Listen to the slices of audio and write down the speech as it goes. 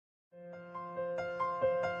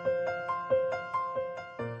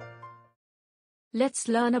Let's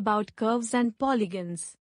learn about curves and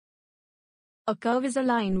polygons. A curve is a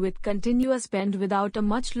line with continuous bend without a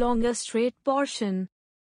much longer straight portion.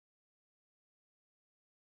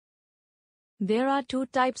 There are two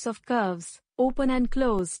types of curves, open and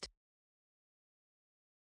closed.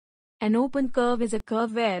 An open curve is a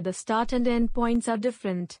curve where the start and end points are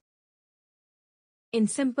different. In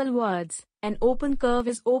simple words, an open curve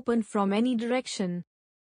is open from any direction.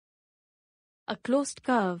 A closed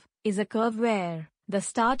curve is a curve where the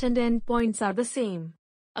start and end points are the same.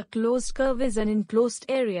 A closed curve is an enclosed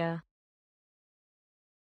area.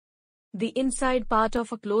 The inside part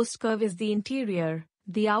of a closed curve is the interior,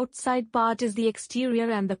 the outside part is the exterior,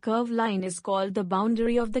 and the curve line is called the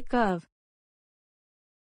boundary of the curve.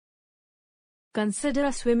 Consider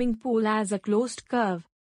a swimming pool as a closed curve.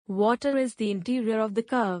 Water is the interior of the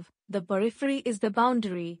curve, the periphery is the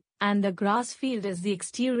boundary, and the grass field is the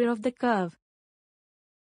exterior of the curve.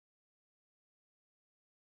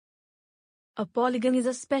 A polygon is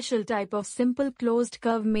a special type of simple closed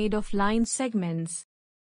curve made of line segments.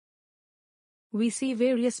 We see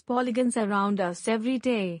various polygons around us every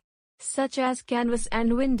day, such as canvas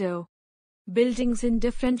and window, buildings in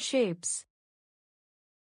different shapes,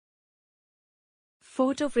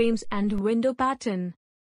 photo frames and window pattern.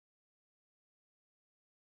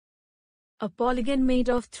 A polygon made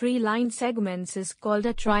of three line segments is called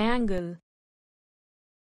a triangle.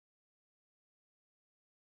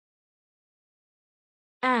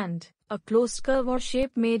 And a closed curve or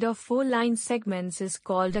shape made of four line segments is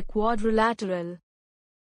called a quadrilateral.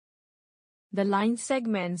 The line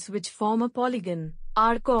segments which form a polygon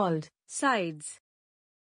are called sides.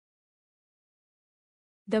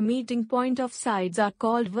 The meeting point of sides are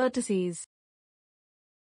called vertices.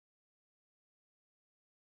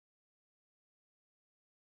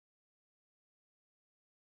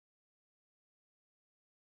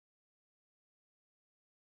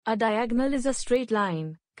 A diagonal is a straight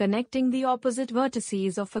line connecting the opposite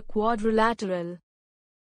vertices of a quadrilateral.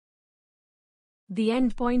 The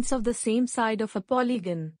endpoints of the same side of a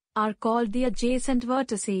polygon are called the adjacent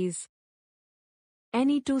vertices.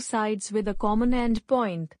 Any two sides with a common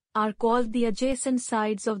endpoint are called the adjacent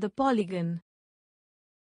sides of the polygon.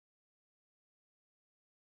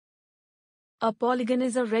 A polygon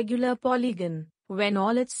is a regular polygon when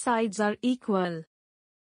all its sides are equal.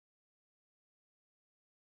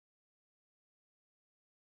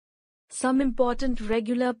 Some important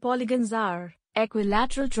regular polygons are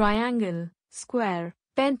equilateral triangle, square,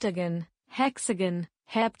 pentagon, hexagon,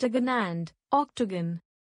 heptagon and octagon.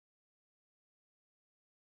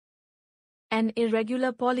 An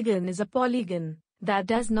irregular polygon is a polygon that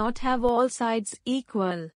does not have all sides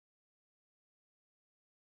equal.